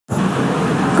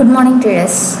Good morning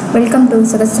traders. Welcome to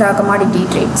Sahasra Commodity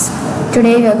Trades.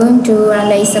 Today we are going to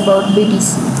analyze about BTC.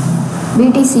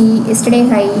 BTC yesterday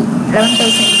high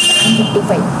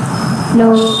 11,755,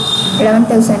 low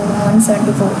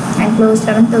 11,174 and closed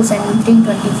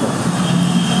 11,324.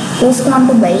 Those who want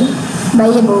to buy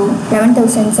above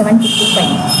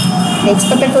 11,755. The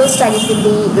expected first target will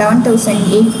be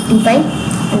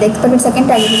 11,855 and the expected second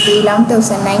target will be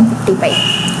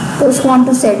 11,955. Those who want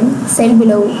to sell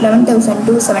below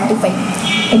 11,275.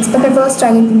 Expected first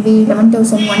target will be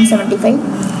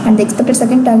 11,175 and the expected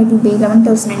second target will be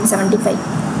 11,075.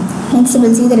 Next we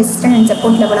will see the resistance and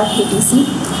support level of BTC.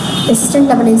 Resistance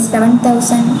level is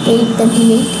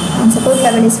 11,838 and support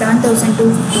level is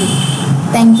 11,250.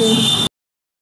 Thank you.